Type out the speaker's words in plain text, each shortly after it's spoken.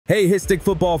Hey, Hitstick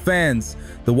football fans!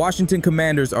 The Washington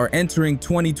Commanders are entering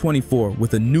 2024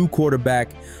 with a new quarterback,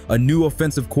 a new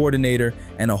offensive coordinator,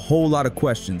 and a whole lot of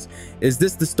questions. Is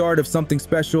this the start of something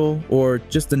special or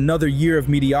just another year of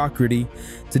mediocrity?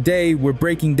 Today, we're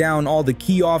breaking down all the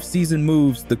key off-season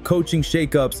moves, the coaching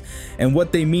shakeups, and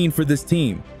what they mean for this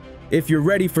team. If you're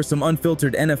ready for some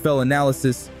unfiltered NFL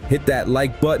analysis, hit that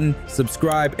like button,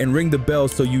 subscribe, and ring the bell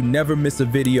so you never miss a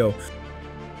video.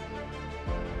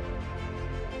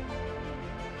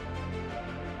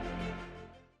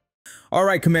 All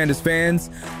right, Commanders fans,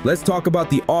 let's talk about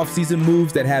the offseason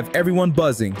moves that have everyone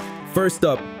buzzing. First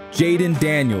up, Jayden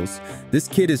Daniels. This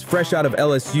kid is fresh out of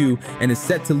LSU and is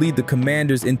set to lead the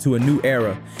Commanders into a new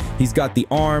era. He's got the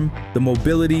arm, the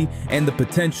mobility, and the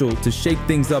potential to shake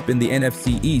things up in the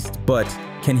NFC East, but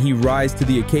can he rise to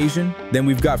the occasion? Then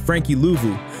we've got Frankie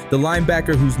Louvu, the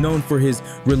linebacker who's known for his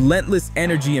relentless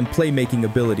energy and playmaking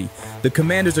ability. The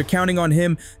Commanders are counting on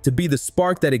him to be the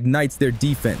spark that ignites their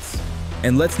defense.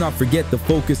 And let's not forget the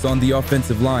focus on the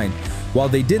offensive line. While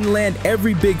they didn't land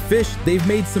every big fish, they've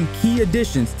made some key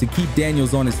additions to keep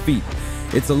Daniels on his feet.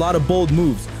 It's a lot of bold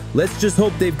moves. Let's just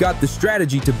hope they've got the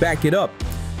strategy to back it up.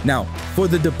 Now, for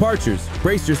the departures,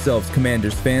 brace yourselves,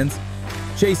 Commanders fans.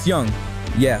 Chase Young,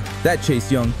 yeah, that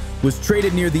Chase Young, was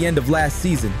traded near the end of last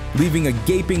season, leaving a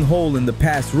gaping hole in the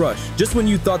pass rush. Just when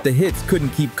you thought the hits couldn't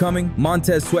keep coming,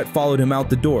 Montez Sweat followed him out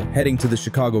the door, heading to the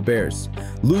Chicago Bears.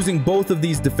 Losing both of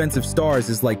these defensive stars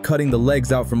is like cutting the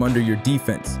legs out from under your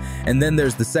defense. And then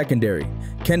there's the secondary.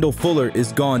 Kendall Fuller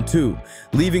is gone too,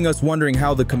 leaving us wondering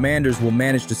how the Commanders will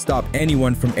manage to stop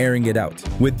anyone from airing it out.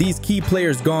 With these key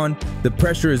players gone, the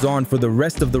pressure is on for the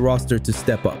rest of the roster to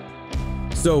step up.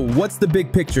 So what's the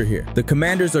big picture here? The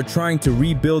Commanders are trying to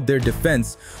rebuild their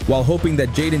defense while hoping that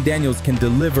Jayden Daniels can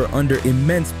deliver under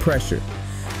immense pressure.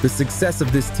 The success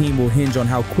of this team will hinge on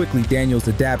how quickly Daniels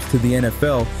adapts to the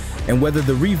NFL and whether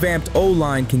the revamped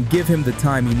O-line can give him the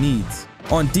time he needs.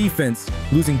 On defense,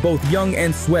 losing both Young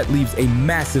and Sweat leaves a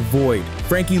massive void.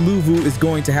 Frankie Louvu is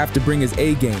going to have to bring his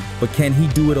A-game, but can he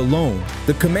do it alone?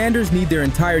 The Commanders need their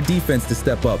entire defense to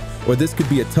step up, or this could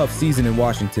be a tough season in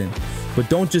Washington. But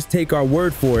don't just take our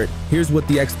word for it. Here's what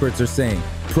the experts are saying.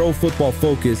 Pro Football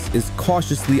Focus is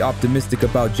cautiously optimistic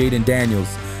about Jayden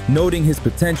Daniels, noting his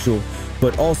potential,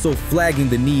 but also flagging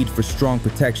the need for strong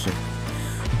protection.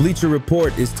 Bleacher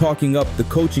Report is talking up the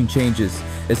coaching changes,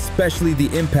 especially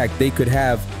the impact they could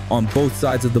have on both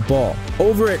sides of the ball.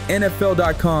 Over at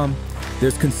NFL.com,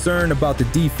 there's concern about the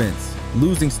defense.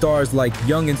 Losing stars like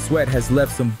Young and Sweat has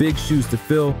left some big shoes to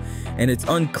fill, and it's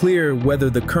unclear whether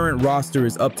the current roster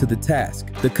is up to the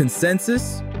task. The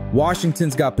consensus?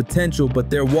 Washington's got potential, but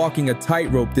they're walking a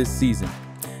tightrope this season.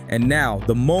 And now,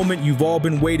 the moment you've all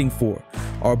been waiting for.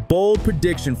 Our bold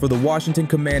prediction for the Washington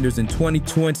Commanders in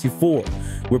 2024.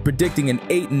 We're predicting an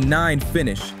 8-9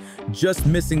 finish, just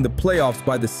missing the playoffs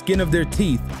by the skin of their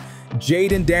teeth.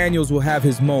 Jayden Daniels will have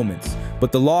his moments,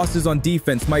 but the losses on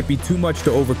defense might be too much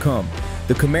to overcome.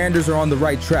 The Commanders are on the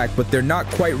right track, but they're not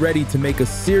quite ready to make a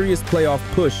serious playoff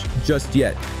push just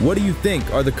yet. What do you think?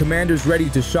 Are the Commanders ready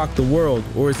to shock the world,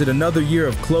 or is it another year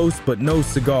of close but no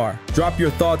cigar? Drop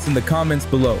your thoughts in the comments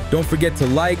below. Don't forget to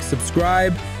like,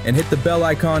 subscribe, and hit the bell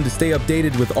icon to stay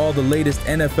updated with all the latest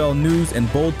NFL news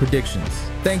and bold predictions.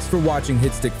 Thanks for watching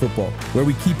Hitstick Football, where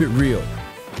we keep it real.